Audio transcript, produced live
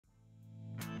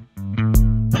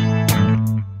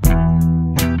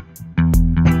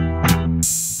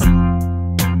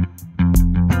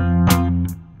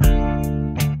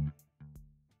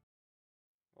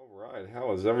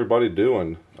How's everybody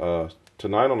doing?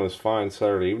 Tonight on this fine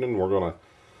Saturday evening, we're going to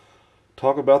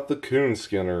talk about the Coon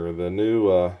Skinner, the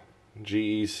new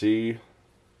GEC.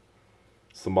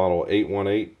 It's the model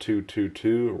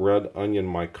 818222 Red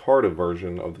Onion Micarta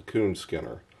version of the Coon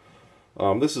Skinner.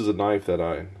 This is a knife that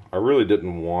I really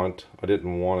didn't want. I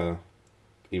didn't want to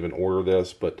even order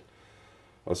this, but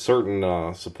a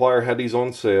certain supplier had these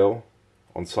on sale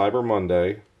on Cyber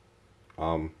Monday.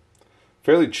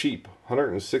 Fairly cheap,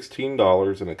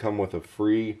 $116, and it come with a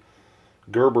free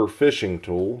Gerber fishing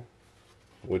tool,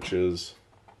 which is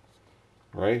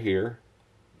right here.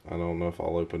 I don't know if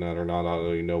I'll open that or not. I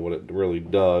don't even know what it really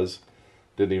does.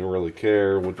 Didn't even really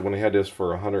care. When they had this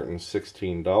for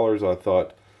 $116, I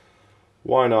thought,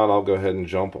 why not? I'll go ahead and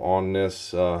jump on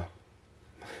this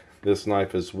this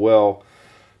knife as well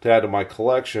to add to my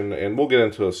collection, and we'll get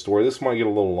into a story. This might get a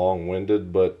little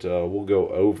long-winded, but we'll go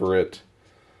over it.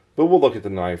 But we'll look at the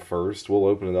knife first. We'll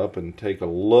open it up and take a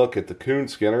look at the Coon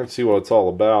Skinner and see what it's all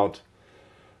about.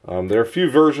 There are a few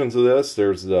versions of this.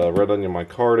 There's the Red Onion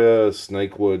Micarta,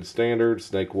 Snakewood Standard,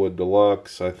 Snakewood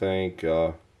Deluxe, I think.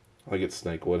 I think it's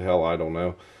Snakewood. Hell, I don't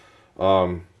know.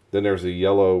 Then there's a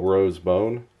Yellow Rose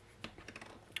Bone.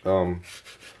 I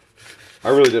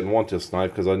really didn't want this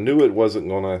knife because I knew it wasn't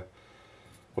going to,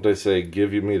 what they say,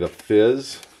 give me the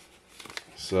fizz.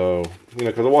 So,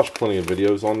 because I watched plenty of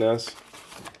videos on this.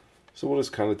 So we'll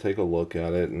just kind of take a look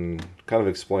at it and kind of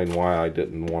explain why I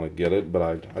didn't want to get it,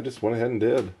 but I just went ahead and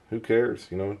did. Who cares,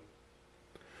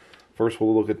 First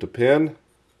we'll look at the pin.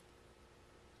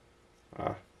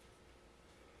 Is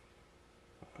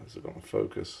it going to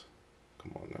focus?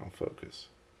 Come on now, focus.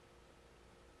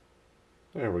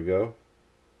 There we go.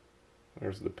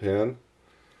 There's the pin.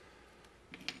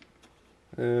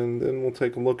 And then we'll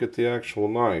take a look at the actual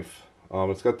knife.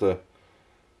 It's got the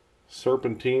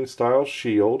serpentine style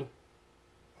shield.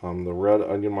 The Red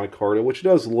Onion Micarta, which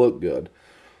does look good.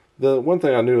 The one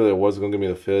thing I knew that wasn't going to give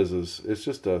me the fizz is it's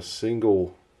just a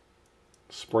single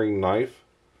spring knife.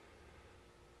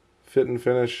 Fit and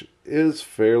finish is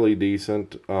fairly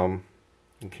decent. You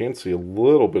can see a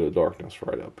little bit of darkness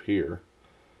right up here.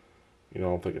 I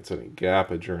don't think it's any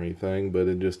gappage or anything, but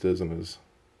it just isn't as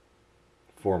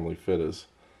formally fit as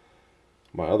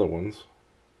my other ones.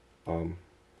 So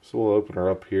we'll open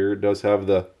her up here. It does have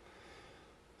the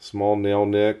small nail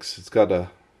nicks. It's got a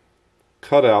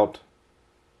cutout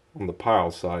on the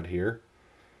pile side here.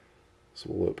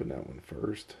 So we'll open that one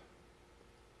first.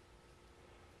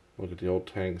 Look at the old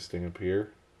tang sting up here.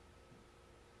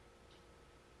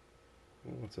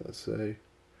 What's that say?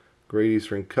 Great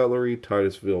Eastern Cutlery,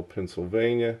 Titusville,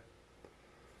 Pennsylvania.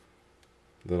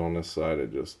 Then on this side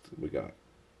we got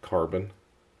carbon.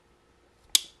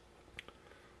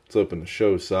 Let's open the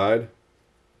show side.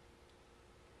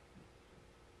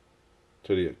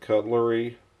 Tidia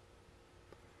Cutlery.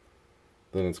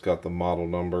 Then it's got the model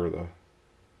number, if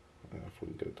we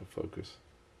can get it to focus,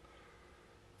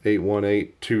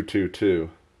 818222.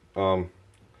 But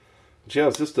yeah,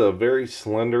 it's just a very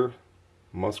slender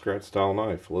muskrat style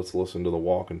knife. Let's listen to the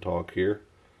walk and talk here.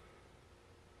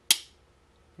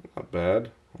 Not bad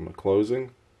on the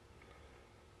closing.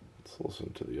 Let's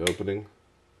listen to the opening.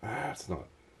 It's not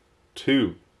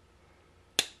too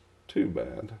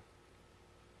bad.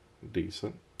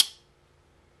 Decent.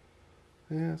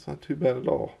 Yeah, it's not too bad at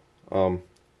all. So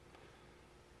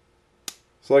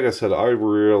like I said, I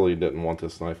really didn't want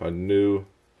this knife. I knew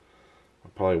I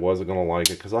probably wasn't going to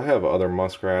like it because I have other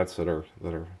muskrats that are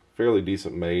fairly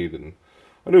decent made, and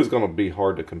I knew it was going to be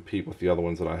hard to compete with the other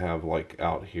ones that I have like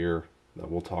out here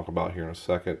that we'll talk about here in a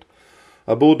second.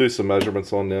 But we'll do some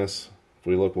measurements on this. If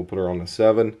we look, we'll put her on the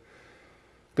 7.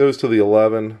 Goes to the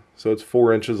 11, so it's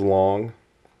 4 inches long.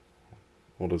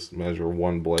 We'll just measure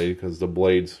one blade because the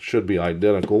blades should be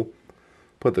identical.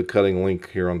 Put the cutting link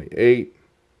here on the 8,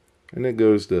 and it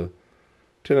goes to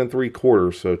 10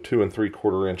 3/4, so 2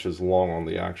 3/4 inches long on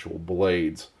the actual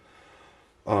blades.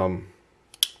 Yeah,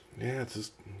 it's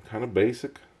just kind of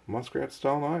basic muskrat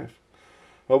style knife.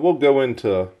 But we'll go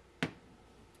into,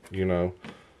 I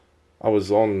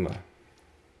was on,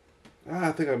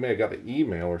 I think I may have got an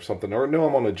email or something, or no,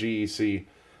 I'm on a GEC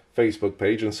Facebook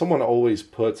page, and someone always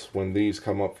puts, when these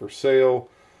come up for sale,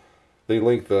 they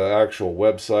link the actual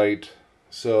website.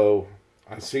 So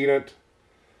I seen it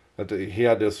that he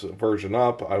had this version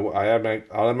up. I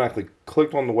automatically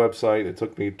clicked on the website. It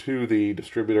took me to the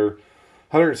distributor.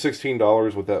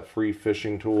 $116 with that free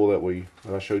fishing tool that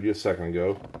I showed you a second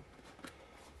ago.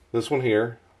 This one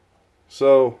here.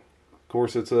 So of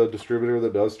course it's a distributor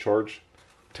that does charge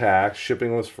tax.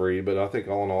 Shipping was free, but I think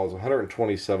all in all it was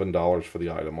 $127 for the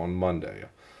item on Monday.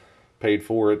 Paid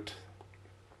for it,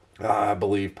 I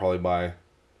believe, probably by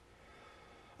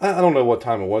I don't know what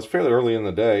time it was, fairly early in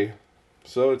the day,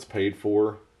 so it's paid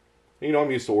for. You know,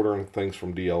 I'm used to ordering things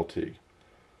from DLT.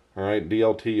 All right,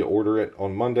 DLT, you order it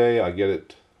on Monday, I get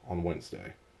it on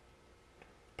Wednesday.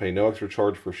 Pay no extra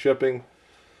charge for shipping.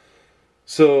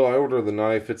 So I order the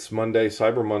knife. It's Monday,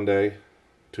 Cyber Monday.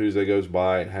 Tuesday goes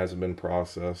by, it hasn't been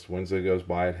processed. Wednesday goes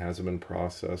by, it hasn't been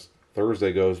processed.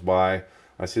 Thursday goes by,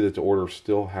 I see that the order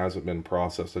still hasn't been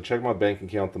processed. I checked my bank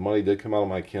account. The money did come out of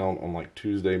my account on like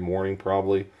Tuesday morning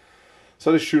probably.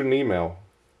 So I just shoot an email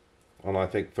on, I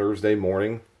think, Thursday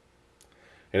morning.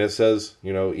 And it says,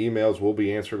 you know, emails will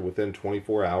be answered within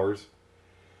 24 hours.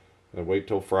 I wait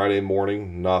till Friday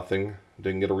morning, nothing.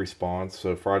 Didn't get a response.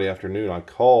 So Friday afternoon I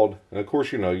called. And of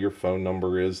course, you know, your phone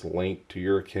number is linked to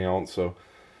your account. So,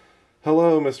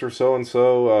 hello, Mr.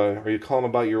 So-and-so. Are you calling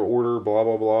about your order? Blah,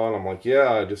 blah, blah. And I'm like,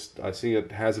 yeah, I see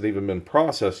it hasn't even been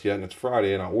processed yet. And it's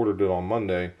Friday and I ordered it on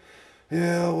Monday.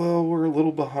 Yeah, well, we're a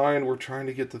little behind. We're trying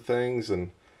to get the things.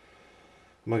 And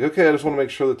I'm like, okay, I just want to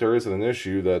make sure that there isn't an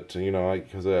issue that, you know,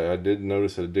 because I did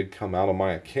notice that it did come out of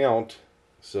my account.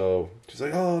 So she's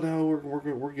like, oh no,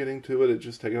 we're getting to it. It's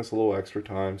just taking us a little extra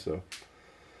time. So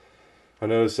I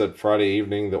noticed that Friday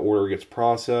evening the order gets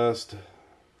processed.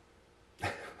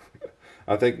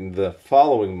 I think the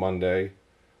following Monday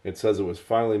it says it was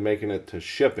finally making it to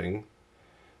shipping.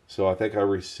 So I think I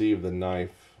received the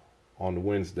knife on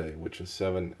Wednesday, which is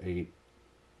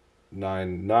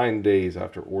 9 days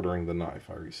after ordering the knife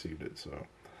I received it. So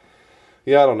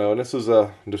yeah, I don't know. And this is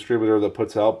a distributor that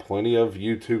puts out plenty of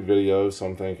YouTube videos. So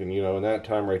I'm thinking, you know, in that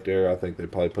time right there, I think they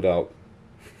probably put out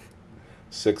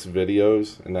 6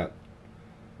 videos in that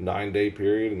 9-day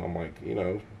period. And I'm like, you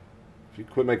know, if you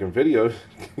quit making videos,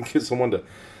 get someone to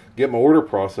get my order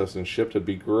processed and shipped, it'd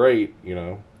be great, you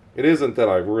know. It isn't that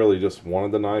I really just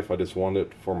wanted the knife. I just wanted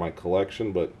it for my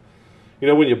collection. But, you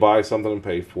know, when you buy something and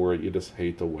pay for it, you just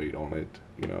hate to wait on it.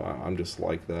 You know, I'm just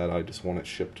like that. I just want it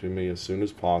shipped to me as soon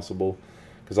as possible.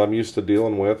 Because I'm used to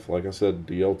dealing with, like I said,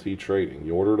 DLT trading.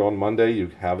 You order it on Monday,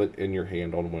 you have it in your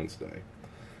hand on Wednesday.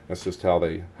 That's just how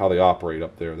they operate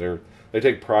up there. They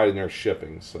take pride in their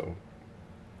shipping. So,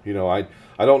 you know, I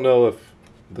don't know if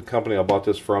the company I bought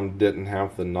this from didn't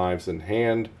have the knives in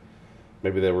hand.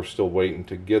 Maybe they were still waiting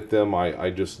to get them. I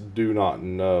just do not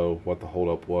know what the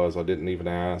holdup was. I didn't even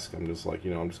ask. I'm just like,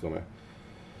 you know, I'm just going to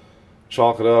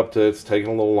chalk it up to it's taking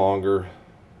a little longer.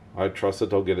 I trust that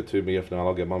they'll get it to me. If not,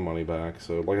 I'll get my money back.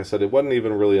 So, like I said, it wasn't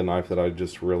even really a knife that I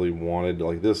just really wanted.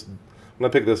 Like this, when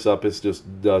I pick this up, it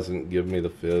just doesn't give me the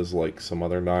fizz like some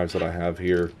other knives that I have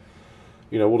here.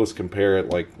 You know, we'll just compare it.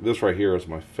 Like this right here is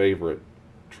my favorite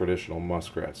traditional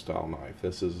muskrat style knife.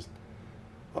 This is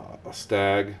a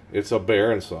Stag. It's a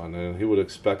Bear & Son, and he would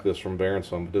expect this from Bear &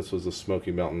 Son, but this was a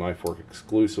Smoky Mountain Knife Work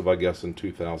exclusive, I guess, in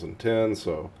 2010.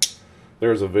 So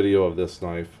there's a video of this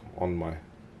knife on my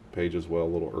page as well a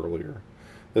little earlier.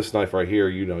 This knife right here,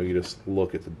 you know, you just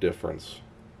look at the difference.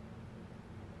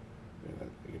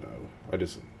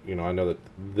 You know, I know that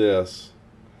this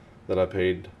that I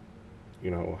paid,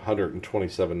 you know,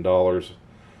 $127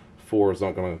 for is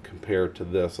not going to compare to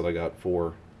this that I got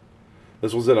for.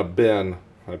 This was in a bin.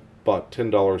 I bought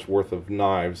 $10 worth of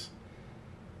knives,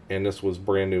 and this was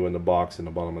brand new in the box in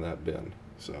the bottom of that bin.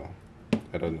 So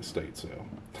at an estate sale.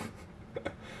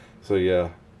 So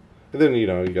yeah. And then, you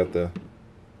know, you got the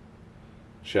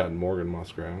Shatton Morgan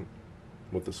muskrat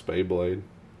with the spade blade.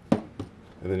 And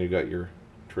then you got your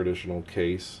traditional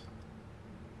case.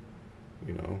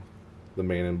 You know, the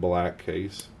Man in Black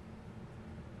case.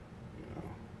 You know,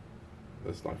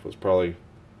 this knife was probably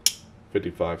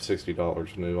 $55,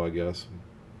 $60 new, I guess.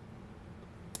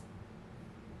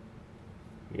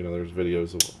 You know, there's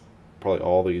videos of probably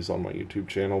all these on my YouTube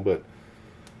channel. But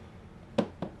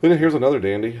then here's another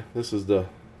dandy. This is the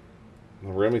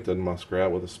Remington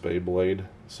muskrat with a spade blade,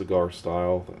 cigar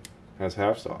style, that has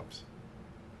half stops.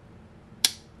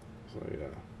 So yeah.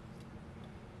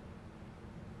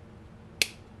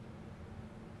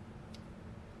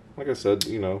 Like I said,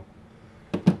 you know,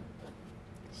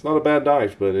 it's not a bad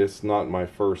knife, but it's not my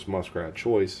first muskrat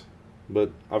choice.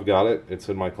 But I've got it. It's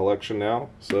in my collection now,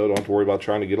 so don't have to worry about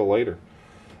trying to get it later.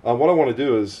 What I want to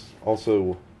do is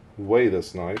also weigh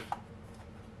this knife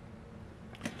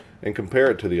and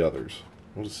compare it to the others.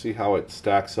 We'll just see how it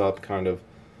stacks up kind of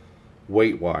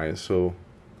weight-wise. So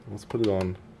let's put it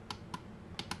on.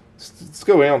 Let's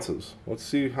go ounces. Let's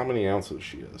see how many ounces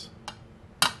she is.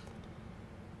 So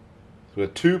we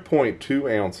got 2.2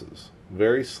 ounces.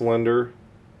 Very slender,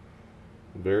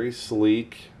 very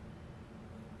sleek.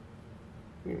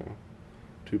 You know,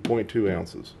 2.2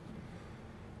 ounces.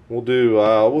 We'll do,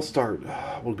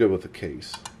 we'll go with the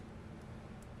case.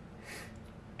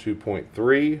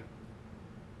 2.3.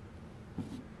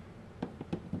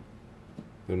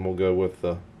 Then we'll go with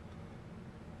the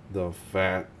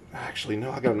fat. Actually,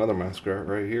 no, I got another muskrat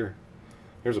right here.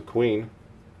 Here's a queen,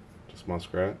 just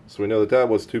muskrat. So we know that that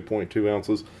was 2.2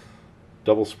 ounces.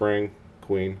 Double spring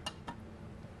queen.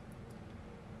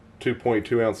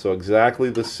 2.2 ounce, so exactly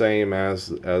the same as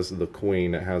the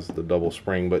queen. It has the double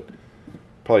spring, but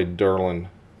probably Durlin.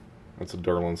 That's a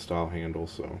Durlin style handle.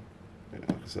 So yeah,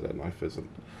 like I said, that knife isn't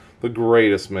the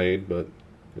greatest made, but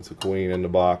it's a queen in the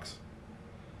box.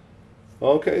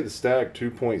 Okay, the Stag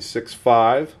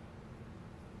 2.65. So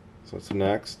that's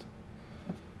next.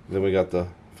 Then we got the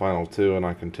final two, and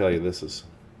I can tell you this is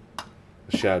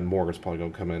the Shad Morgan's probably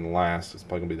going to come in last. It's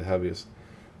probably going to be the heaviest.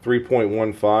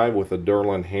 3.15 with a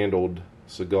Durlin handled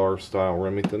cigar style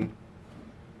Remington.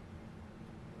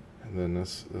 And then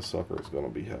this sucker is going to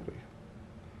be heavy.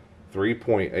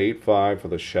 3.85 for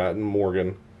the Shatton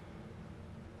Morgan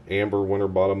Amber Winter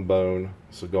Bottom Bone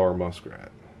Cigar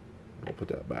Muskrat. I'll put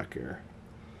that back here.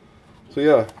 So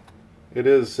yeah, it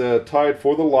is tied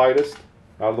for the lightest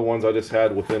out of the ones I just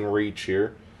had within reach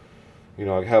here. You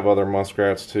know, I have other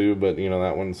muskrats too, but you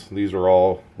know, these are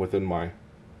all within my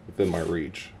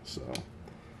reach. So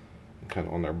I'm kind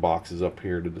of on their boxes up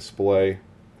here to display.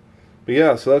 But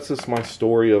yeah, so that's just my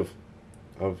story of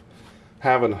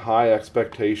having high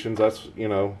expectations. That's, you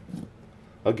know,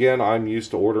 again, I'm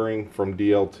used to ordering from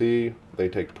DLT. They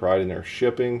take pride in their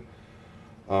shipping.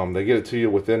 They get it to you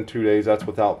within 2 days. That's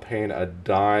without paying a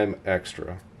dime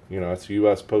extra. You know, it's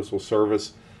U.S. Postal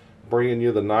Service bringing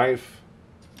you the knife.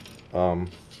 And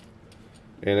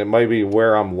it might be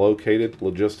where I'm located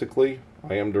logistically.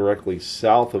 I am directly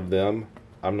south of them.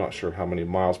 I'm not sure how many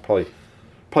miles. Probably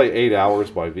 8 hours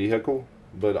by vehicle.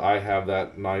 But I have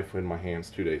that knife in my hands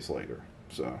 2 days later.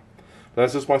 So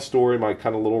that's just my story, my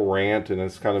kind of little rant, and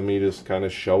it's kind of me just kind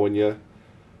of showing you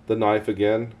the knife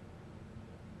again.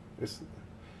 It's,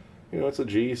 you know, it's a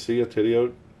GEC, a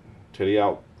titty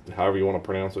out, however you want to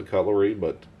pronounce it, cutlery,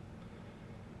 but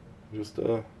just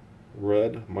a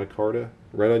red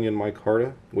onion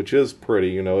micarta, which is pretty.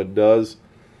 You know, it does.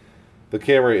 The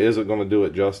camera isn't going to do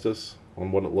it justice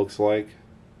on what it looks like.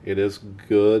 It is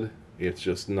good. It's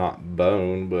just not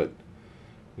bone, but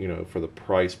you know, for the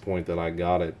price point that I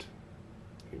got it,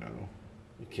 you know,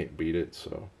 you can't beat it.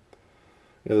 So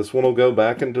yeah, this one will go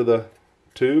back into the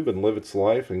tube and live its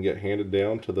life and get handed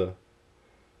down to the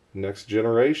next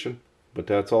generation. But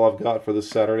that's all I've got for this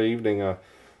Saturday evening.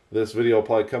 This video will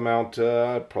probably come out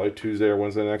probably Tuesday or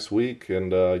Wednesday next week,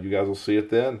 and you guys will see it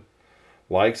then.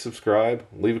 Like, subscribe,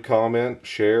 leave a comment,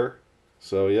 share.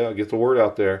 So yeah, get the word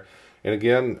out there. And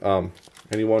again,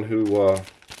 anyone who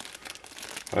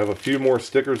I have a few more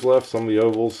stickers left, some of the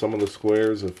ovals, some of the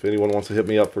squares. If anyone wants to hit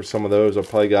me up for some of those, I've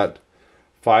probably got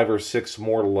 5 or 6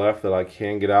 more left that I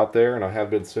can get out there, and I have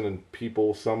been sending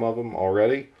people some of them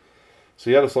already. So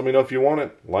yeah, just let me know if you want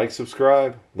it. Like,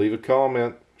 subscribe, leave a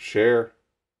comment, share.